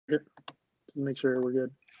Good. Make sure we're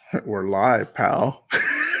good. We're live, pal.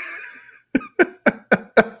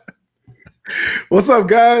 What's up,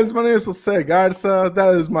 guys? My name is Jose Garza.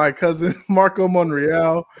 That is my cousin, Marco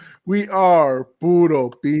Monreal. We are Puro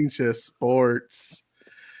Pinche Sports.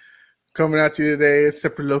 Coming at you today at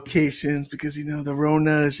separate locations because, the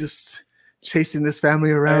Rona is just chasing this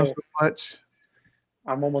family around so much.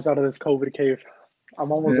 I'm almost out of this COVID cave.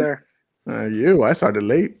 I'm almost there. I started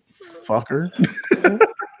late, fucker.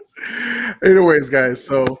 Anyways, guys,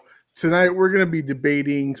 so tonight we're going to be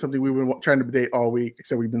debating something we've been trying to debate all week,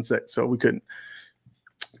 except we've been sick, so we couldn't.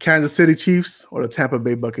 Kansas City Chiefs or the Tampa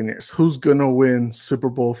Bay Buccaneers? Who's going to win Super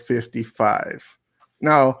Bowl 55?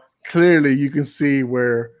 Now, clearly you can see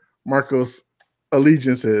where Marco's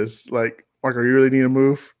allegiance is. Like, Marco, you really need to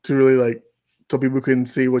move to really, so people can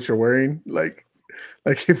see what you're wearing. Like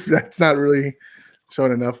if that's not really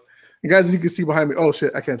showing enough. And guys, as you can see behind me, oh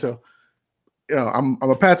shit, I can't tell. I'm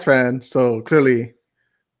a Pats fan, so clearly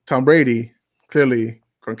Tom Brady, clearly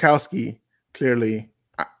Gronkowski, clearly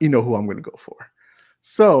you know who I'm going to go for.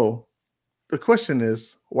 So the question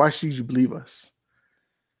is, why should you believe us?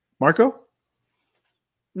 Marco?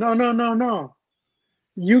 No.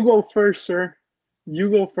 You go first, sir. You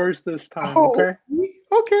go first this time, okay?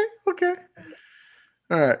 Okay.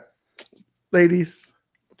 All right. Ladies,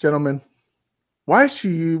 gentlemen, why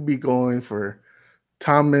should you be going for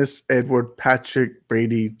Thomas Edward Patrick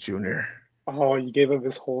Brady Jr.? Oh, you gave him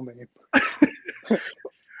his whole name.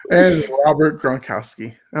 And Robert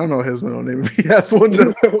Gronkowski. I don't know his middle name. He has one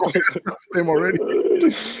name already.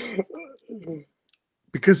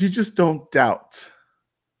 Because you just don't doubt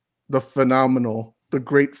the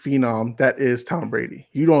great phenom that is Tom Brady.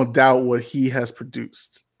 You don't doubt what he has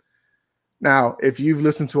produced. Now, if you've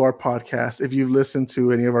listened to our podcast, if you've listened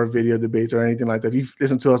to any of our video debates or anything like that, if you've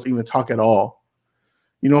listened to us even talk at all,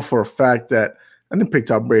 you know for a fact that I didn't pick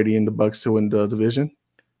Tom Brady and the Bucs to win the division.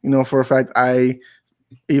 You know for a fact I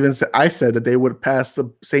said that they would pass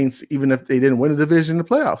the Saints even if they didn't win the division in the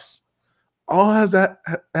playoffs. All that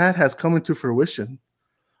has come into fruition.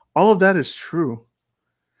 All of that is true.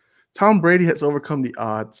 Tom Brady has overcome the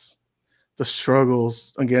odds, the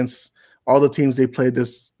struggles against all the teams they played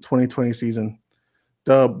this 2020 season,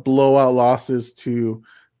 the blowout losses to,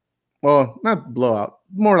 well, not blowout,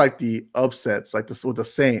 more like the upsets, like this with the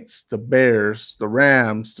Saints, the Bears, the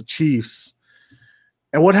Rams, the Chiefs.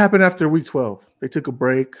 And what happened after week 12? They took a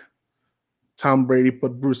break. Tom Brady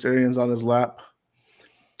put Bruce Arians on his lap,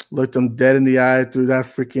 looked him dead in the eye through that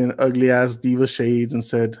freaking ugly-ass diva shades and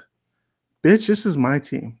said, bitch, this is my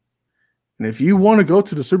team. And if you want to go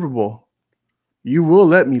to the Super Bowl, you will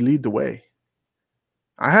let me lead the way.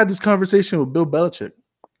 I had this conversation with Bill Belichick,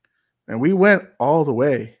 and we went all the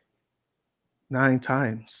way 9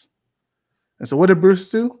 times. And so what did Bruce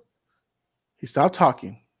do? He stopped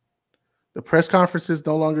talking. The press conferences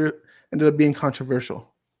no longer ended up being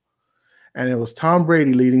controversial. And it was Tom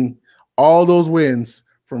Brady leading all those wins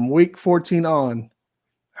from week 14 on.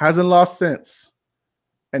 Hasn't lost since.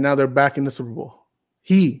 And now they're back in the Super Bowl.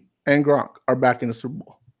 He and Gronk are back in the Super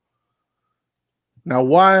Bowl. Now,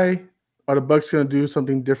 why are the Bucs going to do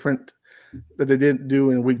something different that they didn't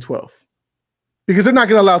do in week 12? Because they're not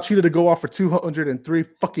going to allow Cheetah to go off for 203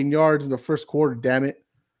 fucking yards in the first quarter, damn it.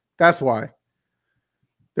 That's why.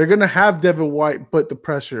 They're going to have Devin White put the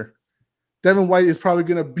pressure. Devin White is probably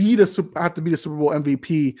going to have to be the Super Bowl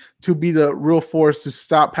MVP to be the real force to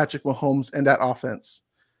stop Patrick Mahomes and that offense.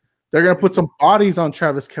 They're going to put some bodies on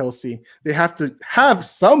Travis Kelce. They have to have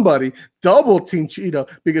somebody double team Cheetah,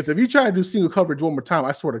 because if you try to do single coverage one more time,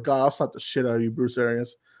 I swear to God, I'll slap the shit out of you, Bruce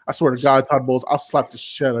Arians. I swear to God, Todd Bowles, I'll slap the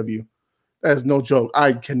shit out of you. That is no joke.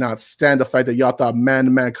 I cannot stand the fact that y'all thought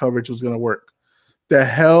man-to-man coverage was going to work. The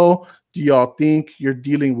hell do y'all think you're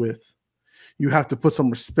dealing with? You have to put some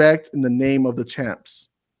respect in the name of the champs.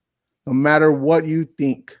 No matter what you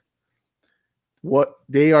think,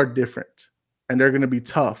 they are different, and they're going to be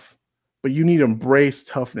tough. But you need to embrace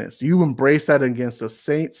toughness. You embrace that against the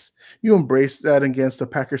Saints. You embrace that against the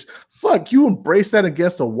Packers. Fuck, you embrace that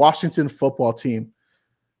against the Washington football team.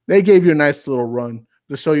 They gave you a nice little run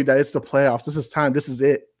to show you that it's the playoffs. This is time. This is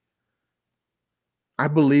it. I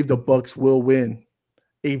believe the Bucs will win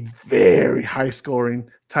a very high-scoring,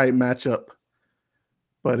 tight matchup.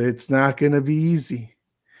 But it's not going to be easy.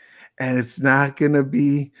 And it's not going to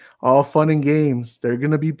be all fun and games. There are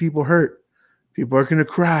going to be people hurt. People are going to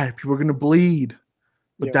cry. People are going to bleed.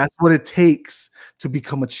 But that's what it takes to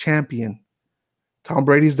become a champion. Tom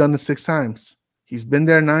Brady's done it 6 times. He's been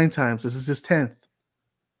there 9 times. This is his 10th.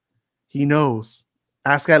 He knows.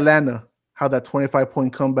 Ask Atlanta how that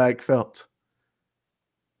 25-point comeback felt.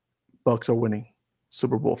 Bucs are winning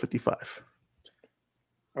Super Bowl 55.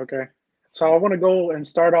 Okay. So I want to go and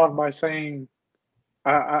start off by saying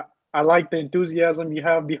I, I I like the enthusiasm you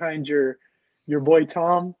have behind your boy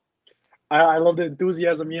Tom. I love the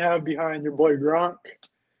enthusiasm you have behind your boy Gronk.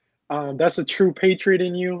 That's a true patriot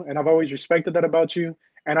in you, and I've always respected that about you.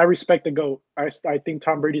 And I respect the GOAT. I think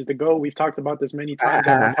Tom Brady's the GOAT. We've talked about this many times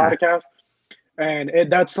on our podcast, and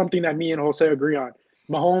that's something that me and Jose agree on.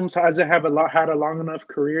 Mahomes hasn't had a long enough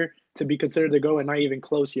career to be considered the GOAT, and not even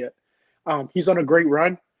close yet. He's on a great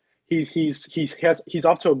run. He's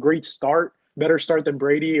off to a great start, better start than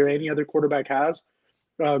Brady or any other quarterback has.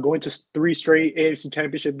 Going to three straight AFC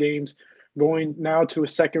Championship games, going now to a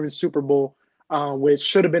second Super Bowl, which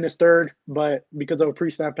should have been his third, but because of a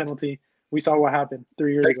pre-snap penalty, we saw what happened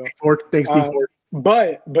 3 years Thanks, ago. D Ford. Thanks, D Ford.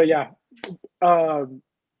 But yeah, um,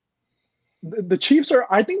 the Chiefs are.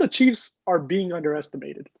 I think the Chiefs are being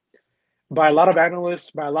underestimated by a lot of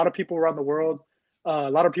analysts, by a lot of people around the world, a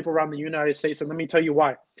lot of people around the United States, and let me tell you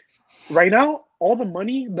why. Right now, all the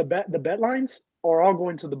money, the bet lines are all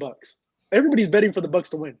going to the Bucks. Everybody's betting for the Bucks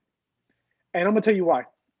to win, and I'm gonna tell you why.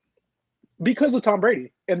 Because of Tom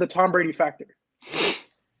Brady and the Tom Brady factor.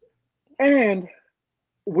 And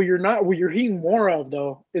what you're hearing more of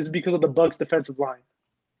though is because of the Bucks defensive line.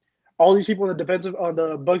 All these people on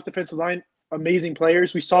the Bucks defensive line, amazing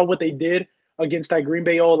players. We saw what they did against that Green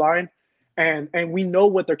Bay O line, and we know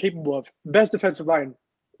what they're capable of. Best defensive line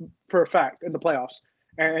for a fact in the playoffs,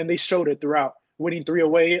 and they showed it throughout, winning three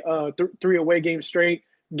away games straight,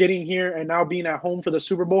 getting here, and now being at home for the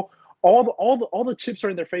Super Bowl. All the chips are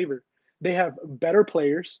in their favor. They have better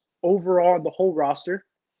players overall on the whole roster,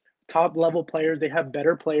 top level players. They have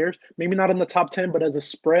better players, maybe not in the top 10, but as a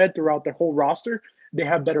spread throughout their whole roster, they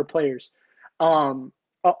have better players. All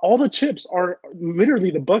the chips are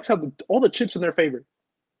literally the Bucks have all the chips in their favor.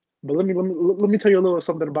 But let me tell you a little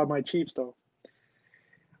something about my Chiefs though.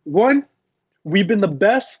 One, we've been the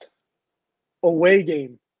best away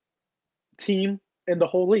game team in the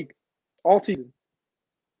whole league all season.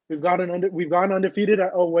 We've gone undefeated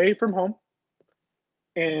away from home,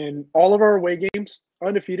 and all of our away games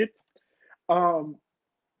undefeated. Um,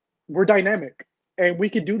 we're dynamic, and we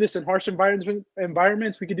could do this in harsh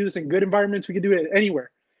environments. We could do this in good environments. We could do it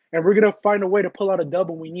anywhere, and we're gonna find a way to pull out a dub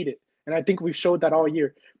when we need it. And I think we've showed that all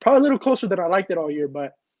year. Probably a little closer than I liked it all year,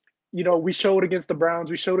 but we showed against the Browns.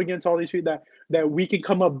 We showed against all these people that we can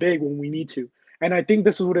come up big when we need to. And I think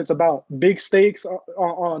this is what it's about: big stakes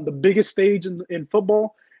on the biggest stage in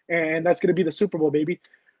football, and that's gonna be the Super Bowl, baby.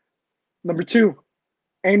 Number two,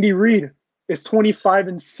 Andy Reid is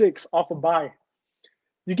 25-6 off a bye.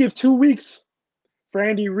 You give 2 weeks for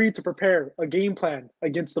Andy Reid to prepare a game plan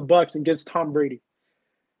against the Bucks and against Tom Brady.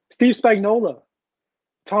 Steve Spagnuolo.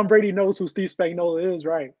 Tom Brady knows who Steve Spagnuolo is,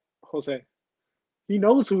 right, Jose? He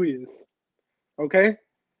knows who he is. Okay?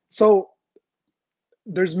 So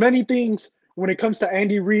there's many things when it comes to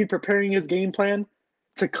Andy Reid preparing his game plan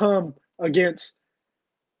to come against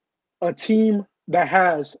a team that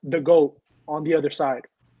has the GOAT on the other side.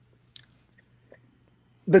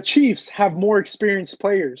 The Chiefs have more experienced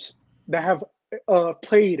players that have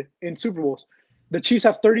played in Super Bowls. The Chiefs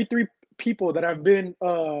have 33 people that have been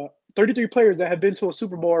 33 players that have been to a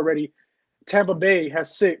Super Bowl already. Tampa Bay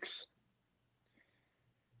has 6.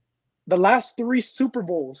 The last 3 Super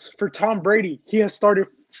Bowls for Tom Brady, he has started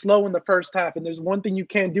slow in the first half. And there's one thing you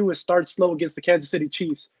can't do is start slow against the Kansas City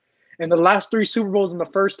Chiefs. And the last 3 Super Bowls in the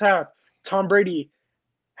first half, Tom Brady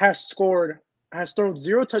has thrown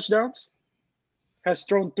 0 touchdowns, has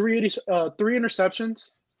thrown 3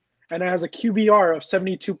 interceptions, and it has a QBR of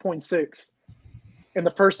 72.6 in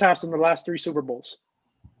the first halves in the last 3 Super Bowls.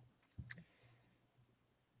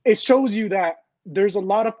 It shows you that there's a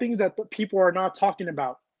lot of things that people are not talking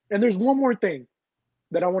about. And there's one more thing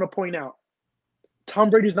that I want to point out. Tom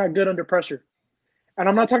Brady's not good under pressure. And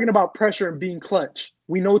I'm not talking about pressure and being clutch.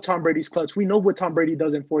 We know Tom Brady's clutch. We know what Tom Brady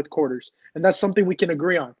does in fourth quarters. And that's something we can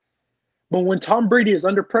agree on. But when Tom Brady is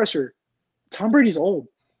under pressure, Tom Brady's old.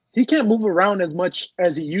 He can't move around as much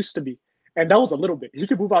as he used to be. And that was a little bit. He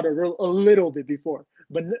could move out a little bit before,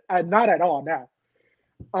 but not at all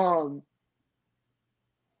now.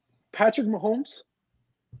 Patrick Mahomes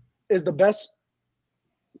is the best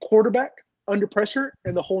quarterback under pressure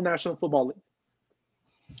in the whole National Football League.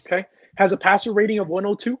 Okay? Has a passer rating of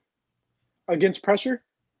 102 against pressure.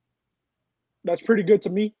 That's pretty good to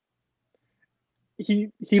me. He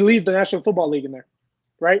leads the National Football League in there,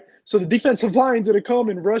 right? So the defensive line's going to come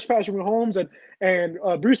and rush Patrick Mahomes, and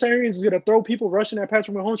Bruce Arians is going to throw people rushing at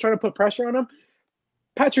Patrick Mahomes, trying to put pressure on him.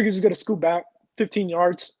 Patrick is going to scoot back 15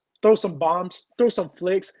 yards, throw some bombs, throw some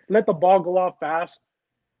flicks, let the ball go off fast.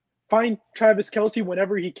 Find Travis Kelce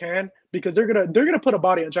whenever he can, because they're gonna put a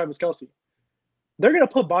body on Travis Kelce. they're gonna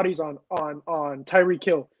put bodies on Tyreek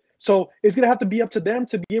Hill. So it's gonna have to be up to them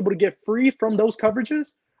to be able to get free from those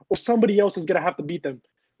coverages, or somebody else is gonna have to beat them.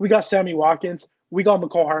 We got Sammy Watkins, we got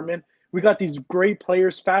McCall Hartman, we got these great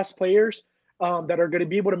players, fast players that are gonna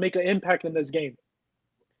be able to make an impact in this game.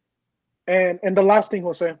 And the last thing,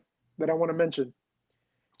 Jose, that I want to mention,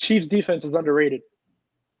 Chiefs defense is underrated.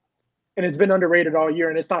 And it's been underrated all year,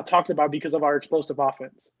 and it's not talked about because of our explosive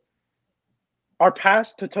offense. Our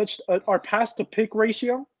pass to pick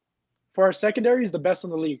ratio for our secondary is the best in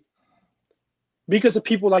the league because of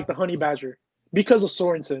people like the Honey Badger, because of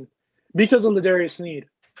Sorensen, because of Ladarius Sneed.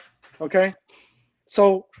 Okay,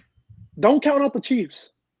 so don't count out the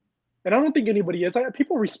Chiefs, and I don't think anybody is.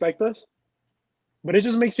 People respect us, but it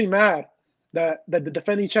just makes me mad that the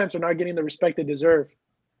defending champs are not getting the respect they deserve,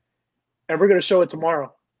 and we're gonna show it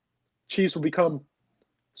tomorrow. Chiefs will become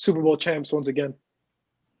Super Bowl champs once again.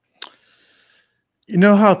 You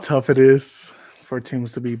know how tough it is for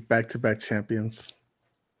teams to be back-to-back champions?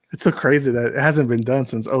 It's so crazy that it hasn't been done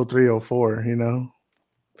since 03, 04, you know?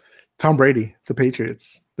 Tom Brady, the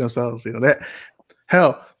Patriots themselves, you know, that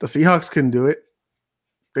hell, the Seahawks couldn't do it.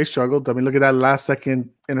 They struggled. I mean, look at that last-second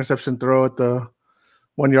interception throw at the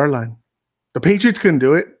 1-yard line. The Patriots couldn't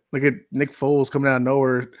do it. Look at Nick Foles coming out of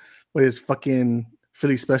nowhere with his fucking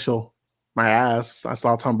Philly special. My ass. I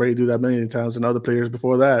saw Tom Brady do that many times and other players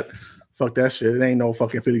before that. Fuck that shit. It ain't no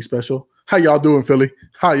fucking Philly special. How y'all doing, Philly?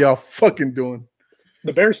 How y'all fucking doing?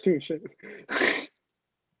 The Bears too, shit.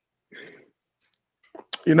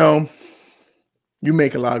 You know, you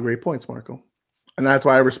make a lot of great points, Marco. And that's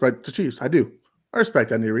why I respect the Chiefs. I do. I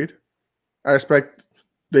respect Andy Reid. I respect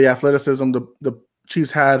the athleticism the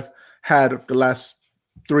Chiefs had the last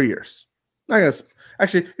 3 years. I guess,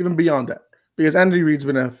 actually, even beyond that. Because Andy Reid's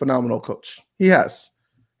been a phenomenal coach. He has.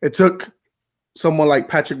 It took someone like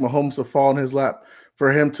Patrick Mahomes to fall in his lap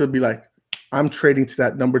for him to be like, I'm trading to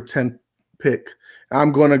that number 10 pick.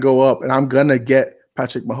 I'm going to go up and I'm going to get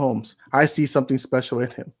Patrick Mahomes. I see something special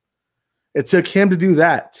in him. It took him to do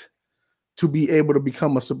that to be able to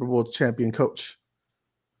become a Super Bowl champion coach.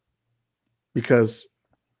 Because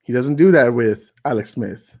he doesn't do that with Alex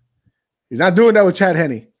Smith. He's not doing that with Chad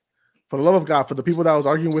Henne. For the love of God, for the people that I was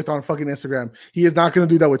arguing with on fucking Instagram, he is not going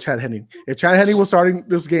to do that with Chad Henne. If Chad Henne was starting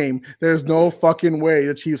this game, there's no fucking way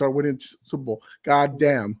the Chiefs are winning Super Bowl. God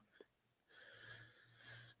damn.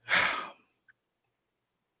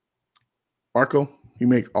 Marco, you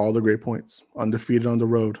make all the great points. Undefeated on the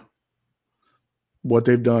road. What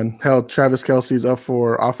they've done. Hell, Travis Kelce's up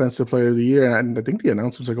for Offensive Player of the Year, and I think the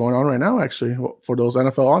announcements are going on right now, actually, for those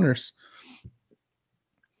NFL honors.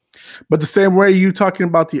 But the same way you talking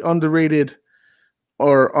about the underrated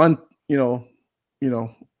or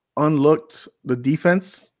unlooked the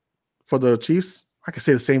defense for the Chiefs, I could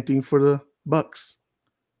say the same thing for the Bucks.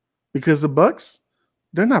 Because the Bucks,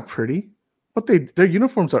 they're not pretty, but their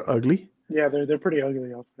uniforms are ugly. Yeah, they're pretty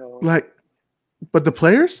ugly. But the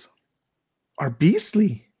players are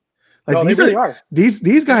beastly. Like no, these they really are.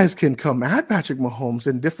 These guys can come at Patrick Mahomes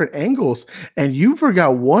in different angles, and you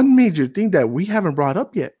forgot one major thing that we haven't brought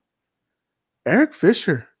up yet. Eric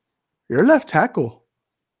Fisher, your left tackle,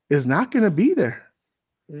 is not going to be there.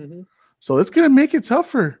 Mm-hmm. So it's going to make it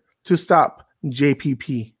tougher to stop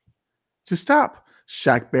JPP, to stop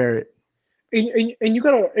Shaq Barrett. And you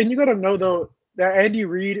gotta know though that Andy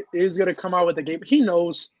Reid is gonna come out with the game. He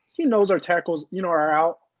knows our tackles, are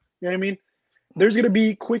out. You know what I mean? There's gonna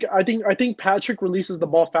be quick. I think Patrick releases the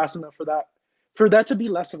ball fast enough for that to be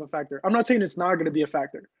less of a factor. I'm not saying it's not gonna be a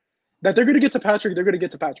factor. That they're gonna get to Patrick, they're gonna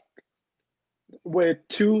get to Patrick. With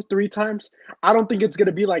 2-3 times, I don't think it's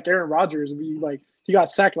gonna be like Aaron Rodgers. He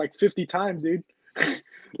got sacked like 50 times, dude.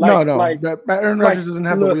 Aaron Rodgers doesn't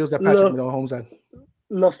have the wheels that Patrick Mahomes had.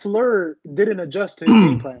 LaFleur didn't adjust to his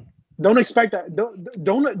game plan. Don't expect that.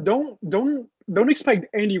 Don't expect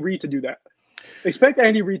Andy Reid to do that. Expect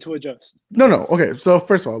Andy Reid to adjust. No. Okay, so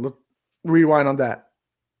first of all, let's rewind on that.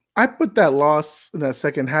 I put that loss in that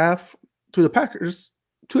second half to the Packers,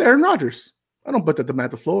 to Aaron Rodgers. I don't put that to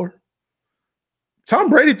Matt LaFleur. Tom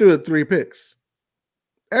Brady threw the 3 picks.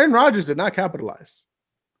 Aaron Rodgers did not capitalize.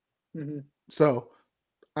 Mm-hmm. So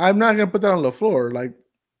I'm not going to put that on LaFleur. Like,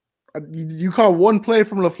 you call one play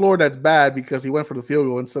from LaFleur that's bad because he went for the field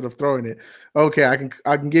goal instead of throwing it. Okay, I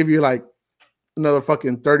can give you like another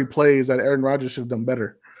fucking 30 plays that Aaron Rodgers should have done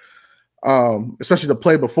better. Especially the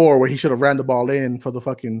play before where he should have ran the ball in for the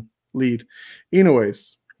fucking lead.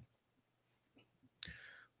 Anyways,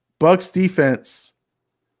 Bucks defense,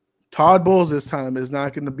 Todd Bowles this time is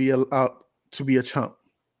not going to be allowed to be a chump.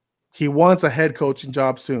 He wants a head coaching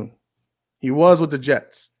job soon. He was with the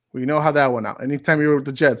Jets. We know how that went out. Anytime you're with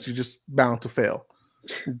the Jets, you're just bound to fail.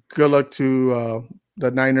 Good luck to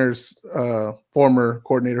the Niners former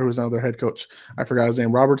coordinator who's now their head coach. I forgot his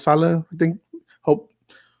name. Robert Saleh, I think. Hope.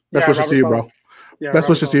 Best wishes to you, bro. Yeah, Best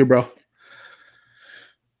wishes to you, bro.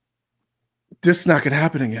 This is not going to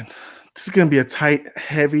happen again. This is going to be a tight,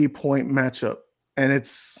 heavy point matchup. And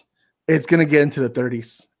it's going to get into the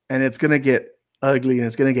 30s. And it's going to get ugly. And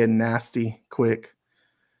it's going to get nasty quick.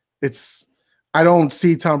 I don't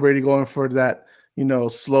see Tom Brady going for that,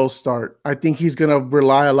 slow start. I think he's going to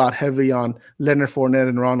rely a lot heavily on Leonard Fournette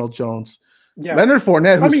and Ronald Jones. Yeah. Leonard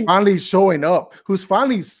Fournette, who's finally showing up, who's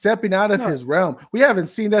finally stepping out of his realm. We haven't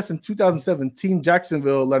seen that since 2017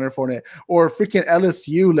 Jacksonville Leonard Fournette or freaking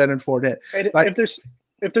LSU Leonard Fournette.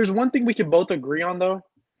 If there's one thing we can both agree on, though,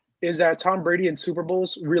 is that Tom Brady in Super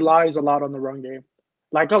Bowls relies a lot on the run game,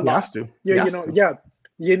 like a lot. Has to. Yeah, we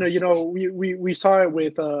saw it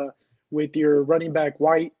with your running back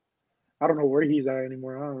White. I don't know where he's at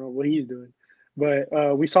anymore. I don't know what he's doing. But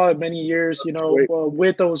we saw it many years,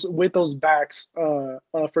 with those backs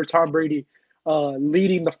for Tom Brady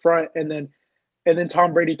leading the front, and then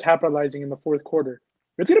Tom Brady capitalizing in the fourth quarter.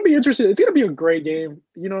 It's gonna be interesting. It's gonna be a great game.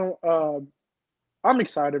 I'm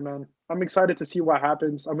excited, man. I'm excited to see what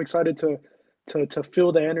happens. I'm excited to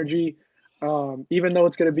feel the energy, even though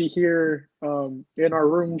it's gonna be here in our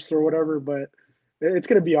rooms or whatever. But it's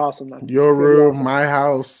gonna be awesome, man. Your room, awesome. My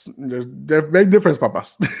house. There's big difference,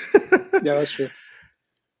 papas. Yeah, that's true.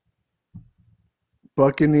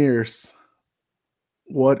 Buccaneers.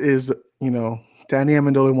 What is, Danny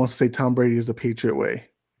Amendola wants to say Tom Brady is the Patriot way.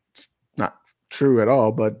 It's not true at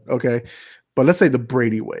all, but okay. But let's say the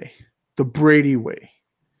Brady way. The Brady way.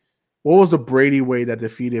 What was the Brady way that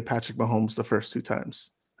defeated Patrick Mahomes the first two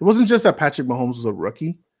times? It wasn't just that Patrick Mahomes was a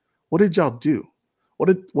rookie. What did y'all do? What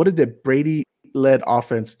did the Brady-led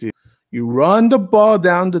offense do? You run the ball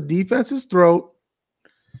down the defense's throat.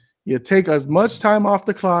 You take as much time off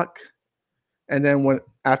the clock, and then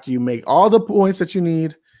after you make all the points that you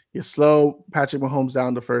need, you slow Patrick Mahomes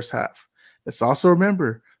down the first half. Let's also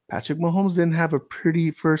remember, Patrick Mahomes didn't have a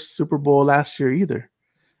pretty first Super Bowl last year either.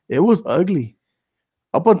 It was ugly.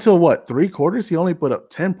 Up until 3 quarters, he only put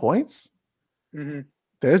up 10 points. Mm-hmm.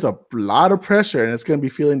 There's a lot of pressure, and it's going to be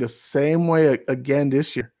feeling the same way again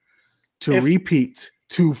this year to repeat.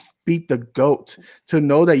 To beat the GOAT, to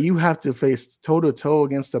know that you have to face toe-to-toe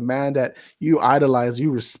against a man that you idolize,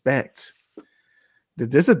 you respect.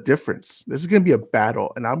 There's a difference. This is going to be a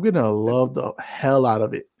battle, and I'm going to love the hell out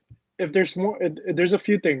of it. If there's more, there's a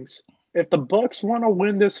few things. If the Bucs want to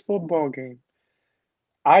win this football game,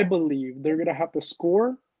 I believe they're going to have to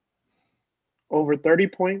score over 30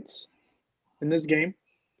 points in this game.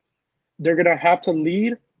 They're going to have to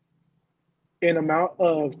lead in amount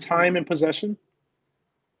of time and possession.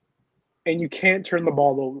 And you can't turn the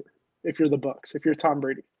ball over if you're the Bucs, if you're Tom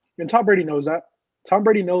Brady. And Tom Brady knows that. Tom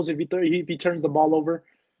Brady knows if he turns the ball over.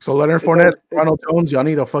 So Leonard Fournette, Ronald Jones, y'all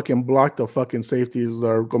need to fucking block the fucking safeties that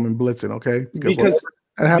are going blitzing, okay? Because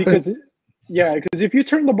if you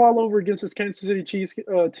turn the ball over against this Kansas City Chiefs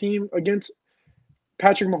team against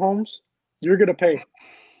Patrick Mahomes, you're going to pay.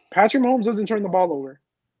 Patrick Mahomes doesn't turn the ball over.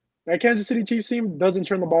 That Kansas City Chiefs team doesn't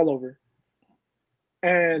turn the ball over.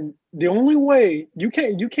 And the only way you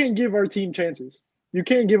can't give our team chances. You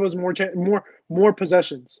can't give us more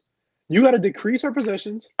possessions. You got to decrease our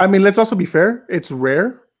possessions. I mean, let's also be fair. It's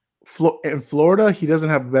rare. In Florida, he doesn't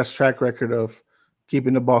have the best track record of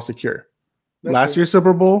keeping the ball secure. Last year's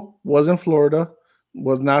Super Bowl was in Florida,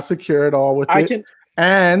 was not secure at all with it.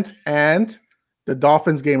 And the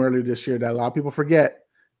Dolphins game earlier this year that a lot of people forget.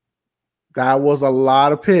 That was a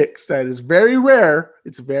lot of picks. That is very rare.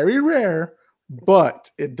 It's very rare. But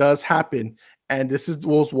it does happen, and this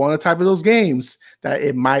was one of the type of those games that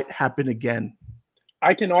it might happen again.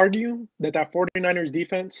 I can argue that 49ers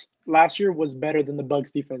defense last year was better than the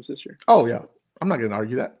Bucs defense this year. Oh yeah, I'm not going to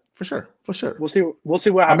argue that for sure. We'll see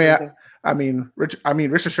what happens. I mean,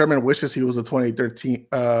 Richard Sherman wishes he was a 2013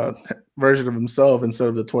 version of himself instead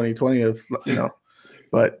of the 2020 of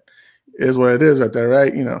but it is what it is right there,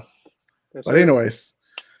 right? That's but anyways,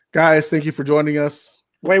 guys, thank you for joining us.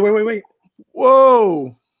 Wait.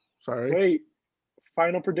 Whoa. Sorry. Wait.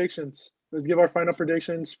 Final predictions. Let's give our final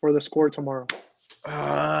predictions for the score tomorrow.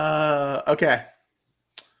 Okay.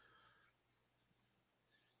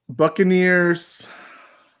 Buccaneers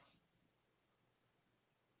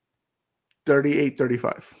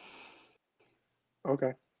 38-35.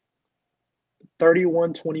 Okay.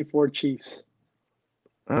 31-24 Chiefs.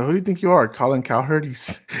 Who do you think you are? Colin Cowherd? You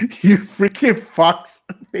freaking Fox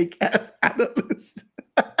fake ass analyst.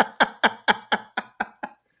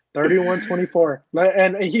 31-24.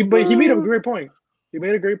 And he made a great point. He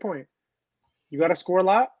made a great point. You got to score a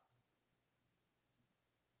lot.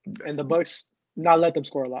 and the Bucks not let them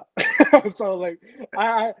score a lot. So like,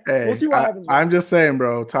 we'll Hey, see what happens. I'm just saying,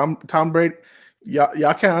 bro. Tom Brady,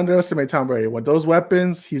 y'all can't underestimate Tom Brady. With those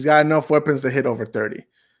weapons, he's got enough weapons to hit over 30.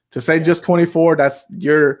 To say just 24, that's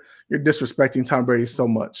you're disrespecting Tom Brady so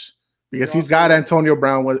much because he's got Antonio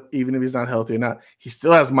Brown, even if he's not healthy or not. He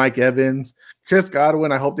still has Mike Evans, Chris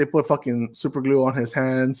Godwin. I hope they put fucking super glue on his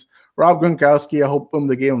hands. Rob Gronkowski, I hope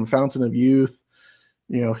they gave him a fountain of youth.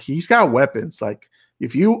 You know, he's got weapons. Like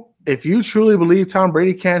if you truly believe Tom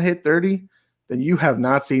Brady can't hit 30, then you have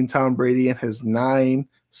not seen Tom Brady in his 9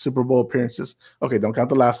 Super Bowl appearances. Okay, don't count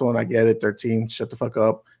the last one. I get it. 13. Shut the fuck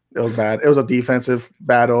up. It was bad. It was a defensive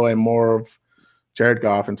battle, and more of Jared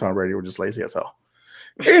Goff and Tom Brady were just lazy as hell.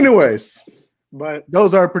 Anyways, but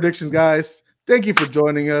those are our predictions, guys. Thank you for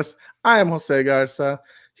joining us. I am Jose Garza.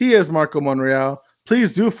 He is Marco Monreal.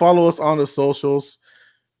 Please do follow us on the socials.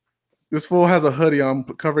 This fool has a hoodie on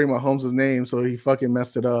covering Mahomes' name, so he fucking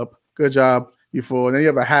messed it up. Good job, you fool. And then you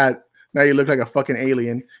have a hat. Now you look like a fucking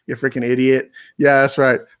alien. You freaking idiot. Yeah, that's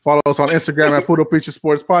right. Follow us on Instagram at Puro Pinche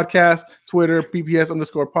Sports Podcast, Twitter,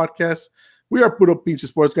 PPS_podcast. We are Puro Pinche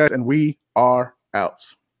Sports, guys, and we are out.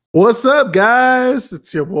 What's up, guys?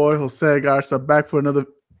 It's your boy, Jose Garza, back for another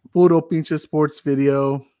Puro Pinche Sports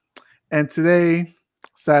video. And today,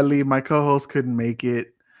 sadly, my co-host couldn't make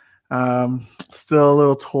it. Still a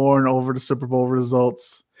little torn over the Super Bowl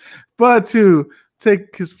results. But to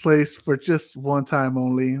take his place for just one time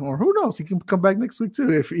only, or who knows, he can come back next week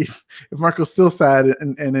too. If Marco's still sad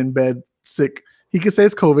and in bed sick, he could say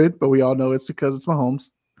it's COVID, but we all know it's because it's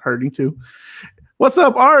Mahomes hurting too. What's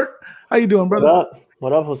up, Art? How you doing, brother?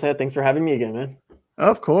 What up, Jose? Thanks for having me again, man.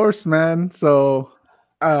 Of course, man. So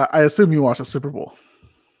I assume you watched the Super Bowl.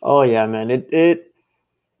 Oh yeah, man.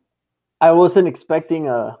 I wasn't expecting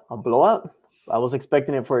a blowout. I was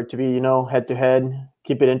expecting it for it to be, head to head,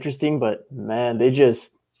 keep it interesting, but man,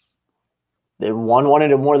 one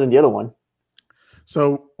wanted it more than the other one.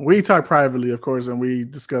 So we talked privately, of course, and we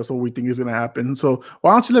discussed what we think is going to happen. So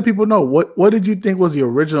why don't you let people know what did you think was the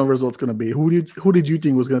original results going to be? Who did you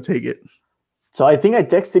think was going to take it? So I think I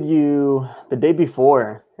texted you the day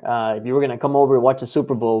before if you were going to come over and watch the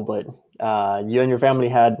Super Bowl, but you and your family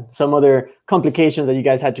had some other complications that you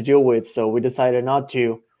guys had to deal with, so we decided not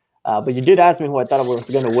to. But you did ask me who I thought was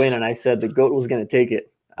going to win, and I said the GOAT was going to take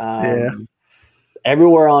it.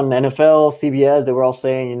 Everywhere on NFL, CBS, they were all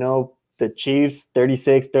saying, the Chiefs,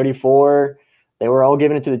 36-34. They were all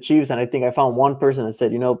giving it to the Chiefs, and I think I found one person that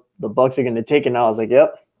said, the Bucks are going to take it. And I was like,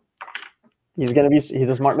 yep, he's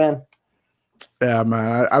a smart man. Yeah,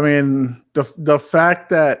 man. I mean, the fact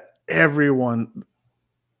that everyone,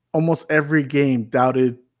 almost every game,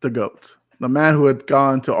 doubted the GOAT, the man who had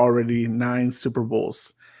gone to already 9 Super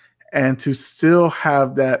Bowls, and to still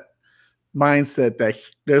have that mindset that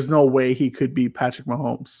there's no way he could beat Patrick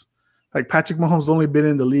Mahomes. Like, Patrick Mahomes only been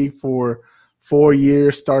in the league for 4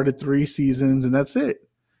 years, started 3 seasons, and that's it.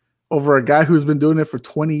 Over a guy who's been doing it for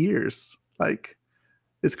 20 years. Like,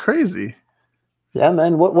 it's crazy. Yeah,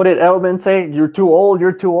 man. What did Edelman say? You're too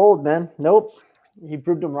old, man. Nope. He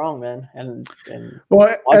proved him wrong, man. And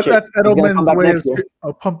well, that's Edelman's way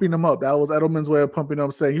of pumping him up. That was Edelman's way of pumping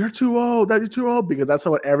up, saying, you're too old, because that's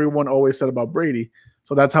what everyone always said about Brady.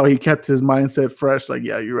 So that's how he kept his mindset fresh. Like,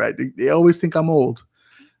 yeah, you're right. They always think I'm old.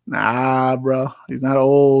 Nah, bro. He's not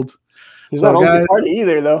old. He's not old to party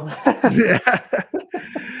either, though. Yeah.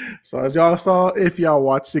 So as y'all saw, if y'all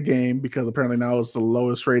watched the game, because apparently now it's the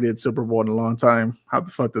lowest rated Super Bowl in a long time. How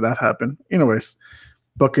the fuck did that happen? Anyways,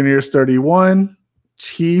 Buccaneers 31,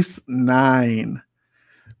 Chiefs 9.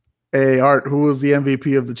 Hey, Art, who was the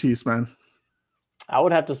MVP of the Chiefs, man? I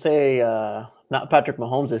would have to say not Patrick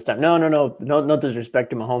Mahomes this time. No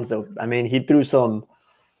disrespect to Mahomes, though. I mean, he threw some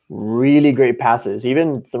really great passes,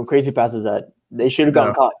 even some crazy passes that they should have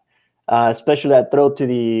gotten caught, especially that throw to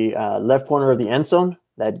the left corner of the end zone.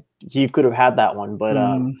 That he could have had that one, but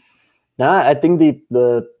I think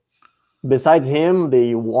the besides him,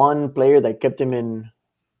 the one player that kept him in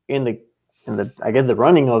the I guess the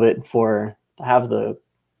running of it for to have the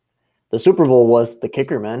Super Bowl was the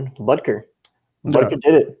kicker, man, Butker. Butker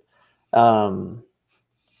did it.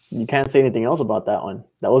 You can't say anything else about that one.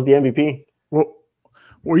 That was the MVP. Well,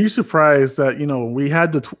 were you surprised that we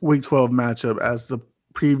had the Week 12 matchup as the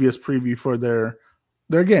previous preview for their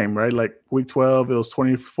game, right? Like Week 12, it was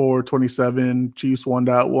 24-27. Chiefs won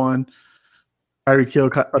that one. Tyreek Hill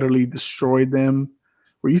utterly destroyed them.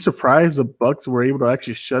 Were you surprised the Bucks were able to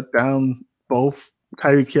actually shut down both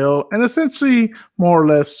Tyreek Hill and essentially more or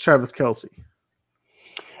less Travis Kelce?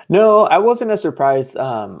 No, I wasn't as surprised.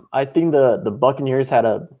 I think the Buccaneers had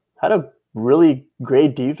a really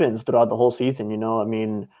great defense throughout the whole season. I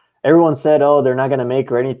mean, everyone said, "Oh, they're not gonna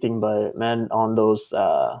make or anything," but man, on those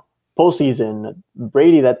postseason,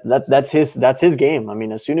 Brady, that's his game. I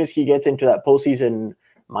mean, as soon as he gets into that postseason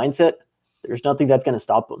mindset, there's nothing that's gonna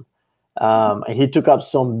stop him. And he took up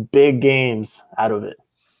some big games out of it.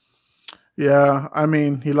 Yeah, I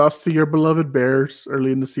mean, he lost to your beloved Bears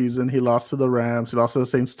early in the season. He lost to the Rams. He lost to the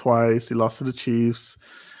Saints twice. He lost to the Chiefs.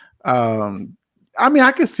 I mean,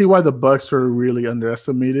 I can see why the Bucs were really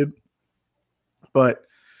underestimated, but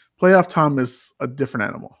playoff Tom is a different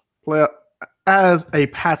animal. As a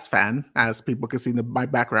Pats fan, as people can see in my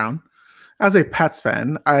background, as a Pats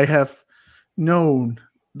fan, I have known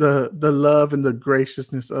the love and the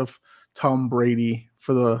graciousness of Tom Brady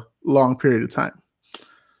for the long period of time.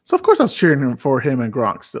 So of course I was cheering for him and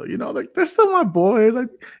Gronk still. Like they're still my boys. Like,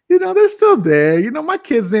 they're still there. My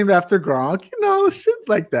kid's named after Gronk, shit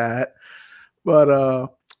like that. But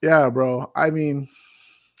yeah, bro. I mean,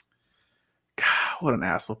 God, what an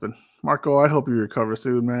ass whooping. Marco, I hope you recover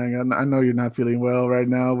soon, man. I know you're not feeling well right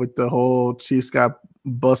now with the whole Chiefs got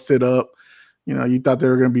busted up. You thought they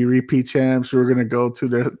were going to be repeat champs. You were going to go to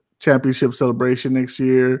their championship celebration next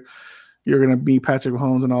year. You're going to beat Patrick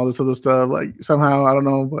Mahomes and all this other stuff. Like, somehow, I don't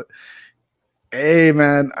know. But, hey,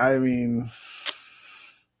 man, I mean,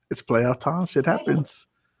 it's playoff time. Shit happens.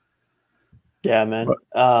 Yeah, man.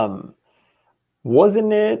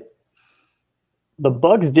 Wasn't it – the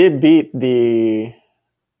Bucs did beat the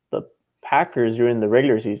Packers during the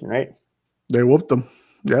regular season, right? They whooped them.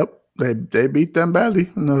 Yep. They beat them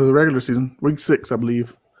badly in the regular season. Week 6, I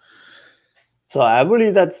believe. So I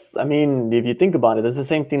believe if you think about it, that's the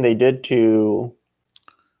same thing they did to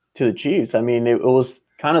the Chiefs. I mean, it was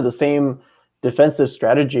kind of the same defensive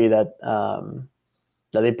strategy that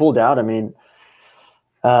they pulled out. I mean,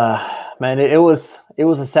 man, it was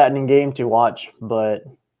a saddening game to watch, but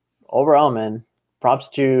overall, man, props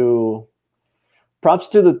to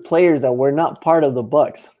the players that were not part of the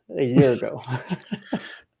Bucs a year ago.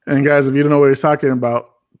 And guys, if you don't know what he's talking about,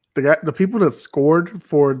 the people that scored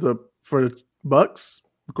for the Bucs,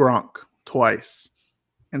 Gronk twice,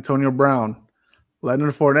 Antonio Brown,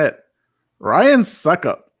 Leonard Fournette, Ryan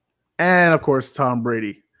Suckup, and of course Tom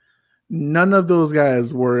Brady. None of those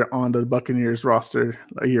guys were on the Buccaneers roster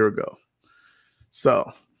a year ago.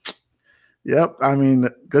 So, yep, I mean,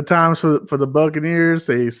 good times for the Buccaneers.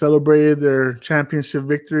 They celebrated their championship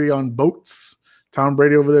victory on boats. Tom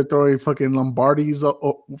Brady over there throwing fucking Lombardis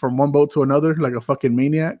from one boat to another like a fucking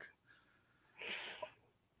maniac.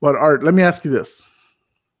 But Art, let me ask you this.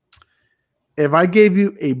 If I gave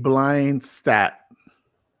you a blind stat,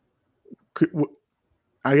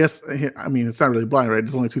 I guess, I mean, it's not really blind, right?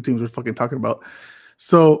 There's only 2 teams we're fucking talking about.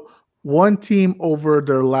 So one team over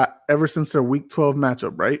ever since their week 12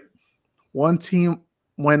 matchup, right? One team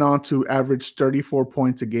went on to average 34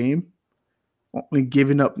 points a game, only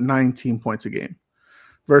giving up 19 points a game,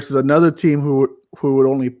 versus another team who would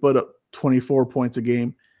only put up 24 points a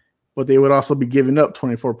game, but they would also be giving up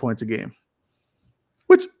 24 points a game.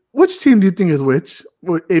 Which team do you think is which?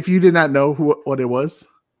 If you did not know what it was,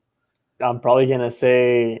 I'm probably gonna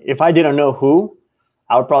say, if I didn't know who,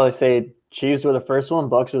 I would probably say Chiefs were the first one,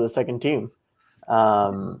 Bucs were the second team.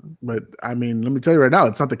 But I mean, let me tell you right now,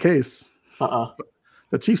 it's not the case.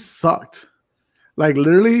 The Chiefs sucked, like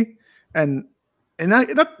literally, and not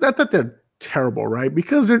that they're terrible, right?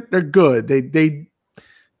 Because they're good. They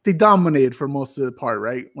dominated for most of the part,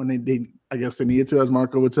 right? When they I guess they needed to, as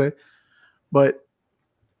Marco would say. But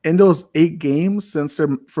in those 8 games since their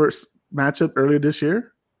first matchup earlier this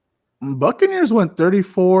year, Buccaneers went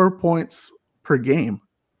 34 points per game.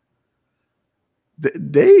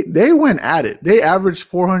 They went at it. They averaged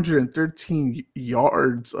 413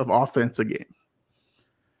 yards of offense a game.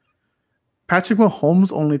 Patrick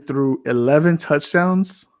Mahomes only threw 11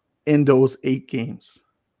 touchdowns in those 8 games.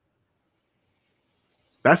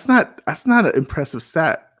 That's not an impressive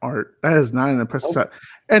stat, Art. That is not an impressive stat.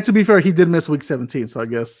 And to be fair, he did miss week 17, so I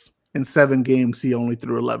guess in 7 games he only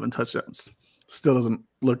threw 11 touchdowns. Still doesn't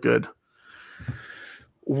look good.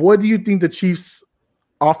 What do you think the Chiefs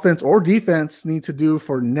offense or defense need to do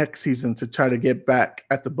for next season to try to get back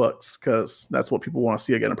at the Bucs? Because that's what people want to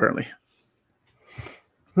see again, apparently.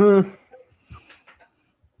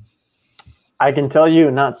 I can tell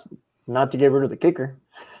you not to get rid of the kicker.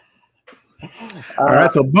 All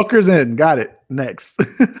right, so Booker's in. Got it. Next.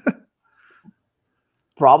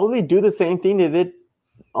 Probably do the same thing they did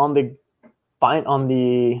on the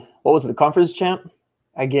what was it, the conference champ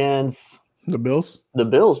against the Bills. The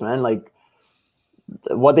Bills, man. Like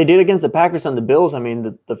what they did against the Packers and the Bills. I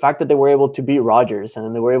mean, the fact that they were able to beat Rodgers and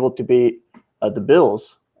then they were able to beat the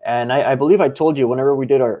Bills. And I believe I told you whenever we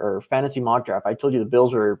did our fantasy mock draft, I told you the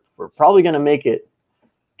Bills were probably going to make it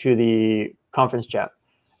to the conference champ.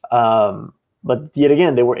 But yet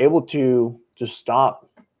again, they were able to stop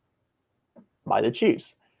by the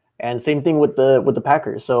Chiefs, and same thing with the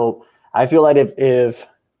Packers. So I feel like if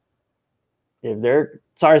they're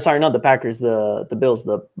sorry, not the Packers, the Bills,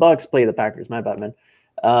 the Bucks play the Packers. My bad, man.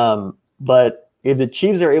 But if the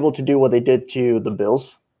Chiefs are able to do what they did to the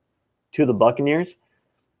Bills, to the Buccaneers,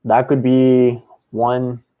 that could be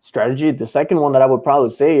one strategy. The second one that I would probably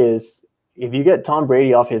say is if you get Tom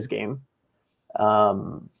Brady off his game,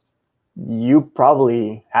 you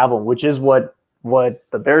probably have him, which is what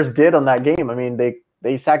the Bears did on that game. I mean,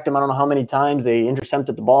 they sacked him I don't know how many times. They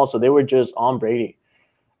intercepted the ball, so they were just on Brady.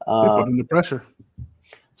 They put him under pressure.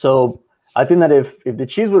 So I think that if the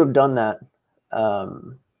Chiefs would have done that,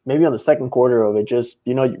 maybe on the second quarter of it, just,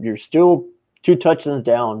 you're still 2 touchdowns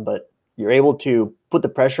down, but you're able to put the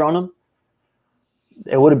pressure on them,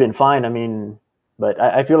 it would have been fine. I mean, but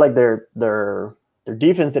I feel like their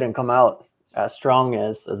defense didn't come out as strong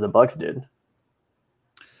as the Bucks did.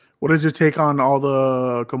 What is your take on all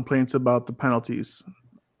the complaints about the penalties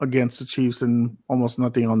against the Chiefs and almost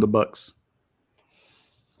nothing on the Bucks?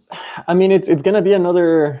 I mean, it's going to be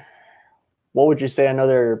another, what would you say,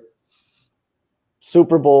 another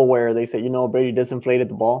Super Bowl where they say, Brady disinflated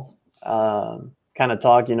the ball, kind of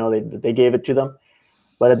talk, they gave it to them.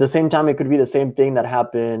 But at the same time, it could be the same thing that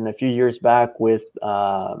happened a few years back with,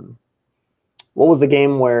 what was the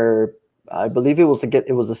game where I believe it was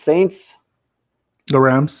the Saints, the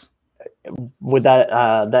Rams, with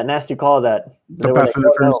that nasty call that the pass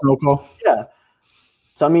interference no call. Yeah.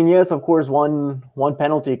 So I mean, yes, of course, one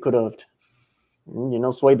penalty could have,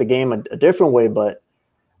 swayed the game a different way. But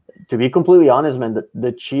to be completely honest, man,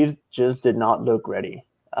 the Chiefs just did not look ready.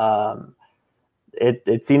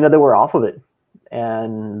 It seemed that they were off of it,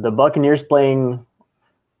 and the Buccaneers playing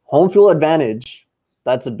home field advantage,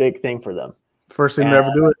 that's a big thing for them. First thing to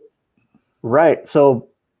ever do it. Right. So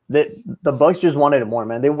the Bucs just wanted it more,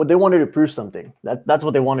 man. They wanted to prove something. That's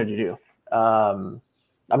what they wanted to do. I'm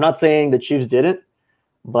not saying the Chiefs didn't,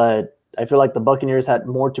 but I feel like the Buccaneers had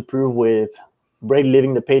more to prove with Brady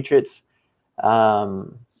leaving the Patriots,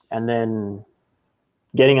 and then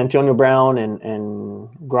getting Antonio Brown and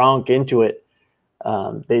Gronk into it.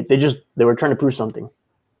 They were trying to prove something.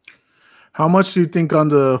 How much do you think on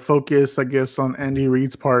the focus, I guess, on Andy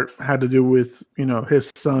Reid's part had to do with,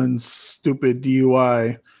 his son's stupid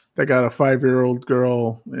DUI that got a 5-year-old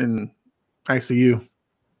girl in ICU?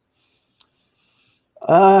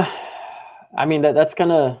 I mean, that's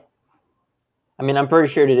kind of, I mean, I'm pretty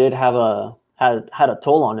sure it did have had a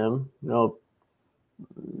toll on him.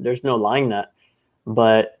 There's no lying that,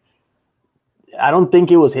 but I don't think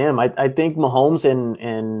it was him. I think Mahomes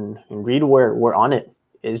and Reid were on it.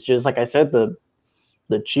 It's just like I said, the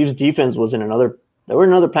Chiefs defense was they were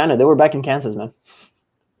another planet. They were back in Kansas, man.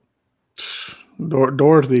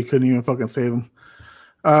 Dorothy couldn't even fucking save him.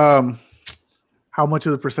 How much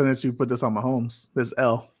of the percentage do you put this on Mahomes? This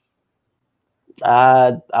L?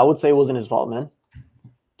 I would say it wasn't his fault, man.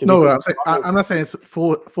 No, I'm not saying it's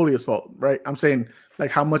fully his fault, right? I'm saying,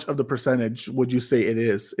 like, how much of the percentage would you say it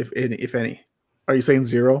is, if any? Are you saying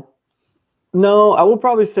 0? No, I would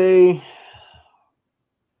probably say,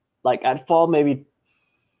 like, at fault maybe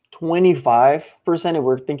 25% if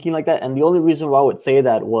we're thinking like that. And the only reason why I would say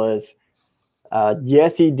that was,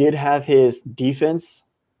 yes, he did have his defense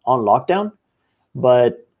on lockdown,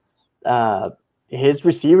 but his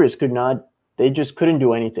receivers they just couldn't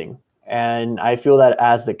do anything. And I feel that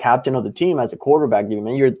as the captain of the team, as a quarterback,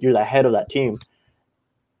 you're the head of that team.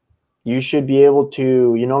 You should be able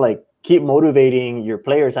to, keep motivating your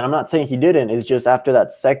players. And I'm not saying he didn't. It's just after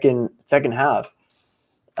that second half,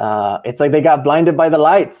 it's like they got blinded by the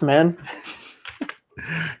lights, man.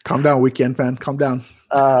 Calm down, weekend fan. Calm down.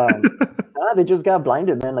 They just got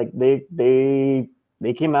blinded, man. Like they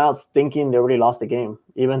came out thinking they already lost the game,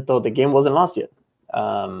 even though the game wasn't lost yet.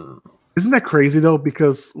 Isn't that crazy though?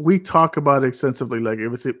 Because we talk about it extensively. Like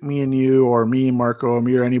if it's me and you, or me and Marco, or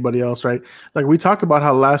me or anybody else, right? Like we talk about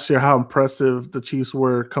how last year how impressive the Chiefs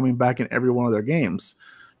were coming back in every one of their games.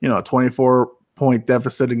 24-point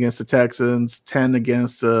deficit against the Texans, 10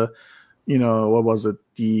 against what was it?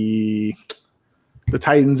 The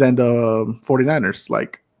Titans and the 49ers.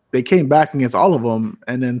 Like they came back against all of them,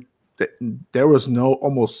 and then there was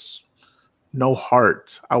almost no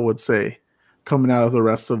heart, I would say, coming out of the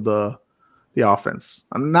rest of the offense.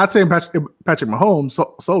 I'm not saying Patrick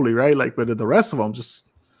Mahomes solely, right? Like, but the rest of them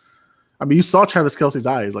you saw Travis Kelce's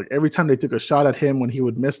eyes. Like every time they took a shot at him when he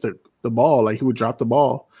would miss the ball, like he would drop the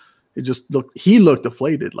ball, he looked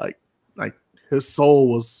deflated. Like his soul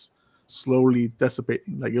was slowly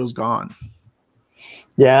dissipating. Like it was gone.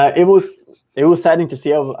 Yeah, it was it was saddening to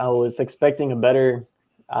see. I was expecting a better.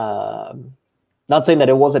 Not saying that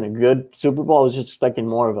it wasn't a good Super Bowl. I was just expecting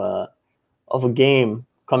more of a game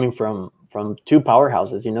coming from two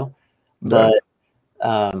powerhouses, you know. Yeah.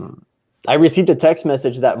 But I received a text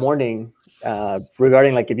message that morning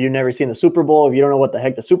regarding, like, if you've never seen the Super Bowl, if you don't know what the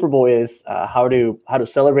heck the Super Bowl is, how to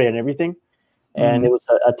celebrate and everything. And it was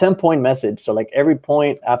a 10-point message. So like every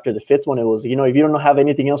point after the fifth one, it was, you know, if you don't have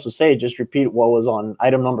anything else to say, just repeat what was on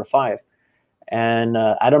item number 5. And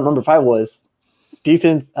item number 5 was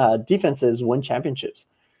defenses win championships.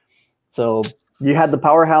 So you had the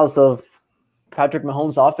powerhouse of Patrick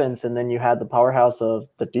Mahomes' offense, and then you had the powerhouse of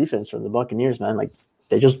the defense from the Buccaneers, man. Like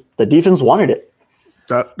the defense wanted it.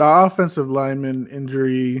 The offensive lineman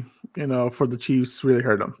injury, you know, for the Chiefs really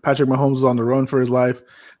hurt him. Patrick Mahomes was on the run for his life.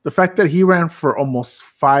 The fact that he ran for almost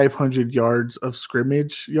 500 yards of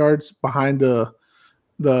scrimmage yards behind the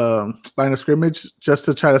line of scrimmage just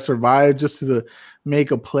to try to survive, just to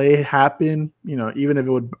make a play happen, you know, even if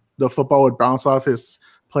the football would bounce off his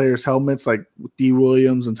players' helmets, like D.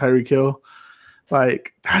 Williams and Tyreek Hill.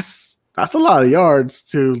 Like that's a lot of yards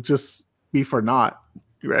to just be for naught,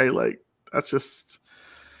 right? Like that's just.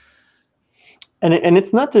 And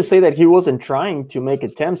it's not to say that he wasn't trying to make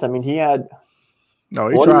attempts. I mean, he tried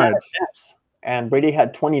attempts, and Brady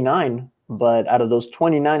had 29. But out of those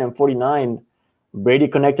 29 and 49, Brady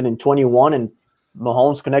connected in 21, and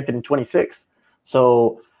Mahomes connected in 26.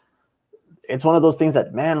 So it's one of those things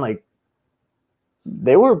that, man, like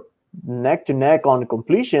they were neck to neck on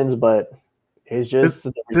completions, but it's just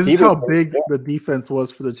this is how big the defense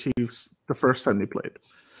was for the Chiefs the first time they played.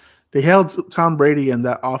 They held Tom Brady and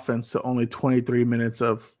that offense to only 23 minutes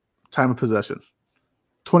of time of possession.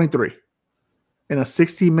 23. In a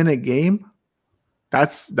 60-minute game,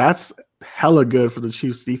 that's hella good for the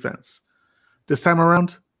Chiefs defense. This time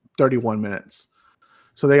around, 31 minutes.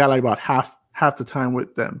 So they got like about half the time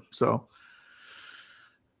with them. So,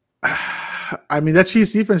 I mean, that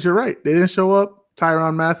Chiefs defense, you're right. They didn't show up.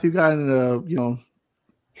 Tyrann Mathieu got in a,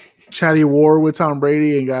 chatty war with Tom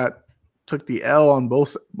Brady and took the L on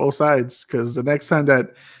both sides, because the next time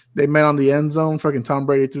that they met on the end zone, freaking Tom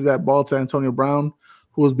Brady threw that ball to Antonio Brown,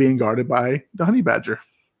 who was being guarded by the Honey Badger.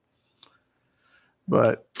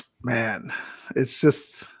 But man, it's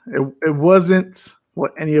just it wasn't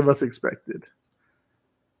what any of us expected.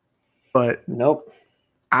 But nope,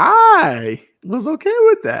 I was okay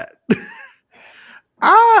with that.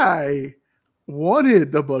 I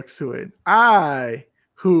wanted the Bucs to win. I,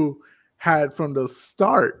 who had from the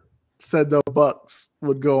start said the Bucs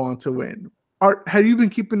would go on to win. Art, have you been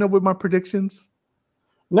keeping up with my predictions?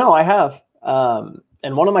 No, I have.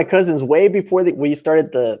 And one of my cousins, way before we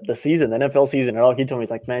started the season, the NFL season at all, he told me, he's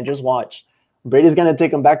like, man, just watch. Brady's gonna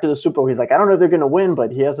take him back to the Super Bowl. He's like, I don't know if they're gonna win,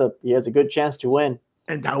 but he has a good chance to win.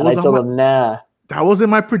 And I told him, nah. That was in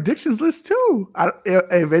my predictions list too.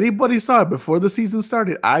 If anybody saw it before the season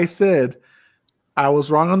started, I said I was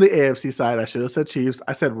wrong on the AFC side. I should have said Chiefs.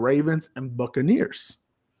 I said Ravens and Buccaneers.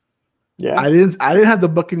 Yeah, I didn't have the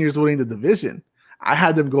Buccaneers winning the division. I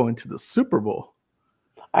had them going to the Super Bowl.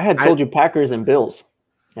 I had told you Packers and Bills,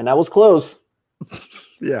 and that was close.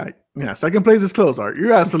 Yeah. Second place is close, Art.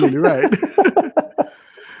 You're absolutely right.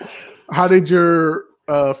 How did your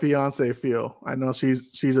fiance feel? I know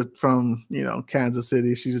she's from Kansas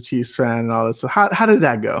City. She's a Chiefs fan and all that. So how did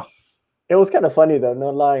that go? It was kind of funny though,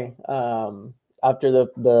 no lie. After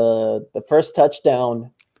the first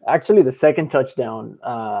touchdown, actually the second touchdown,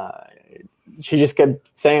 she just kept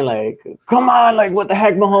saying like, "Come on, like what the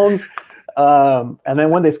heck, Mahomes?" And then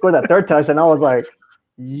when they scored that third touchdown, I was like,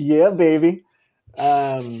 "Yeah, baby."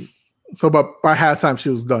 So, but by halftime, she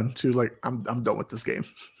was done. She was like, "I'm done with this game."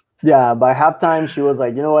 Yeah, by halftime, she was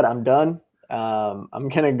like, "You know what? I'm done. I'm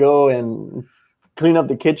gonna go and clean up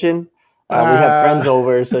the kitchen." We had friends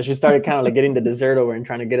over, so she started kind of like getting the dessert over and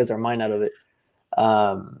trying to get us our mind out of it.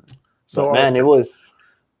 So man, it was.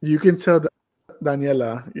 You can tell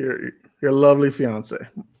Daniela, your lovely fiance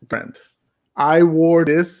friend. I wore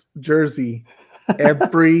this jersey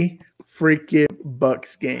every freaking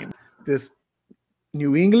Bucs game. This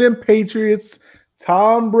New England Patriots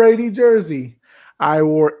Tom Brady jersey I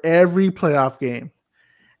wore every playoff game.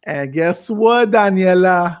 And guess what,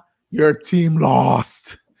 Daniela? Your team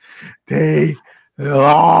lost. They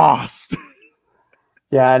lost.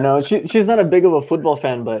 Yeah, no, she's not a big of a football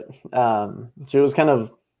fan, but she was kind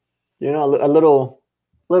of, a little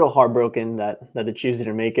heartbroken that the Chiefs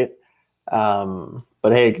didn't make it.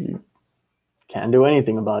 But hey, can't do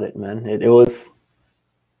anything about it, man. It was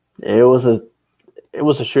a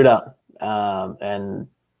shootout, and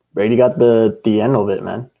Brady got the end of it,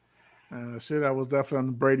 man. Shit, I was definitely on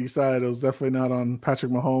the Brady side. I was definitely not on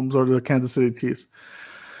Patrick Mahomes or the Kansas City Chiefs.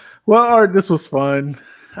 Well, Art, this was fun.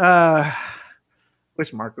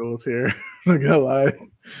 Wish Marco was here. I'm not gonna lie.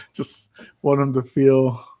 Just want him to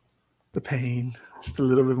feel the pain just a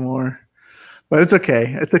little bit more. But it's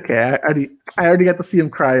okay. It's okay. I already got to see him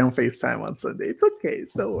cry on FaceTime on Sunday. It's okay.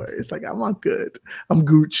 It's no worries. It's like I'm good. I'm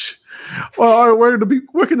Gooch. Well, Art, where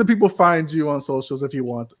can the people find you on socials if you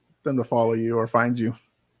want them to follow you or find you?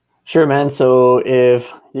 Sure, man. So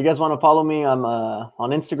if you guys want to follow me, I'm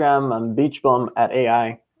on Instagram. I'm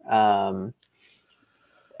beachbum@AI.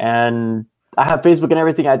 And I have Facebook and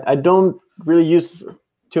everything. I don't really use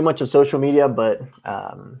too much of social media, but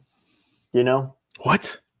you know.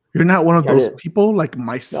 What? You're not one of those people like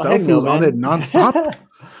myself who's on it nonstop?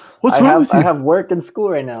 What's wrong with you? I have work and school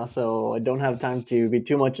right now, so I don't have time to be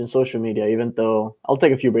too much in social media, even though I'll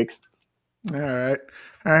take a few breaks. All right.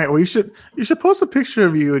 Well, you should post a picture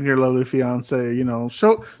of you and your lovely fiance. You know,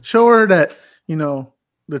 show her that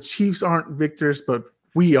the Chiefs aren't victors, but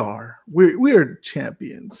we are. We're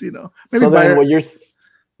champions. You know. Maybe so then what you're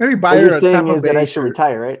saying is that I should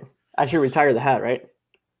retire, right? I should retire the hat, right?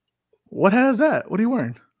 What hat is that? What are you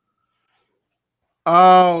wearing?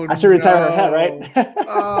 Oh, I should retire the hat, right?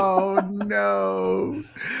 Oh no!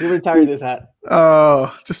 You retire this hat.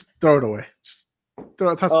 Oh, just throw it away. Just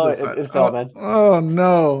throw it. Toss it to the side. It fell, man. Oh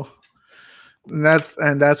no! And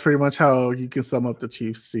that's pretty much how you can sum up the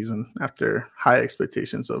Chiefs season after high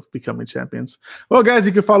expectations of becoming champions. Well, guys,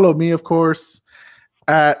 you can follow me, of course,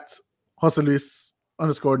 at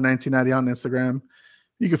JoseLuis_1990 on Instagram.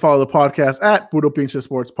 You can follow the podcast at Puro Pinche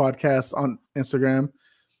Sports Podcast on Instagram.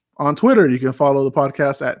 On Twitter, you can follow the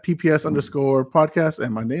podcast at PPS_podcast.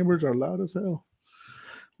 And my neighbors are loud as hell.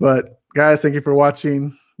 But guys, thank you for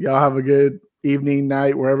watching. Y'all have a good evening,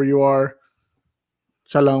 night, wherever you are.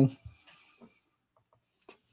 Shalom.